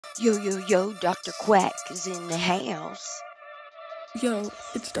Yo, yo, yo, Dr. Quack is in the house. Yo,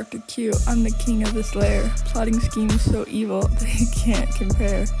 it's Dr. Q. I'm the king of this lair. Plotting schemes so evil they can't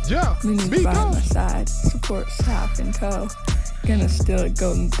compare. Yeah, Minions by my side, support staff and co. Gonna steal a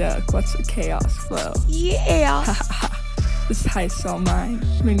golden duck, watch the chaos flow. Yeah. This heist's all mine.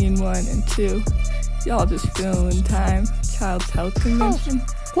 Minion 1 and 2. Y'all just feeling time. Child's health convention?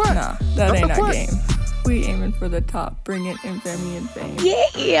 Quack. Nah, that ain't our Quack. game. We aiming for the top, bringing infamy and fame.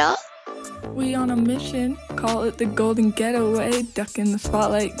 Yeah. We on a mission, call it the golden getaway. Duck in the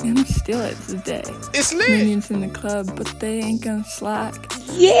spotlight, gonna steal it today. It's lit. Minions in the club, but they ain't gonna slack.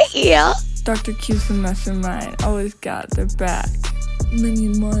 Yeah. Dr. Q's the mastermind, always got their back.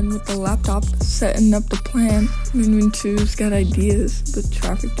 Minion 1 with the laptop, setting up the plan. Minion 2's got ideas, but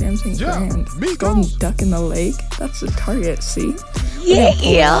traffic jams ain't Yeah, grand. me Golden goes. duck in the lake, that's the target, see? We're gonna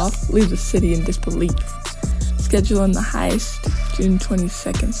pull it Yeah. off, leave the city in disbelief. Scheduling the heist, June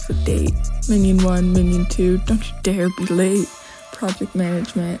 22nd's the date. Minion 1, Minion 2, don't you dare be late. Project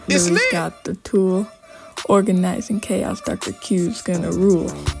management, It's Lily's lit. got the tool. Organizing chaos, Dr. Q's gonna rule.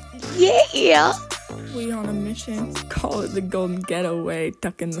 Yeah. We on a mission, call it the golden getaway.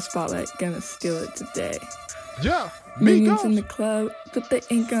 Duck in the spotlight, gonna steal it today. Yeah, me Minions in the goes. club, but they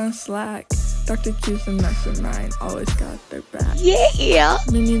ain't gonna slack. Dr. Q's the mastermind, always got their back. Yeah.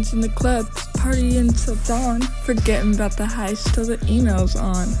 Minions in the club, partying till dawn. Forgetting about the heist till the email's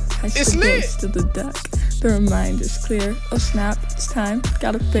on. Heist It's the lit. base to the duck. The reminder's clear. Oh snap, it's time.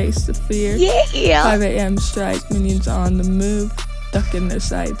 Gotta face the fear. Yeah. 5 a.m. strike, minions on the move. Duck in their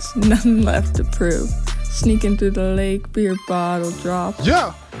sights, nothing left to prove. Sneaking through the lake, beer bottle drop.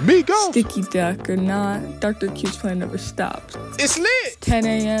 Yeah, me goes. Sticky duck or not, Dr. Q's plan never stops. It's lit. 10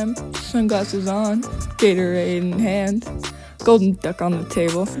 a.m., sunglasses on, Gatorade in hand. Golden duck on the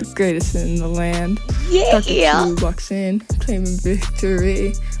table, the greatest in the land. Dr. Yeah. Q walks in, claiming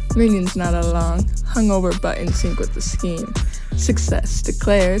victory. Minions not along, hungover but in sync with the scheme. Success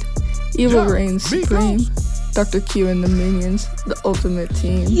declared, evil Yeah, reigns me supreme. goes. Dr. Q and the minions, the ultimate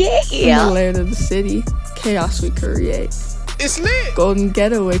team. From the Yeah. lair to the city, chaos we create. It's lit. Golden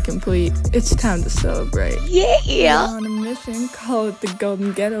getaway complete, it's time to celebrate. We're Yeah. on a mission, call it the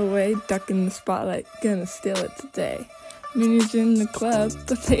golden getaway. Duck in the spotlight, gonna steal it today. Minions in the club,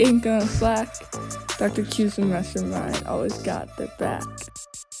 but they ain't gonna slack. Dr. Q's the mastermind, always got their back.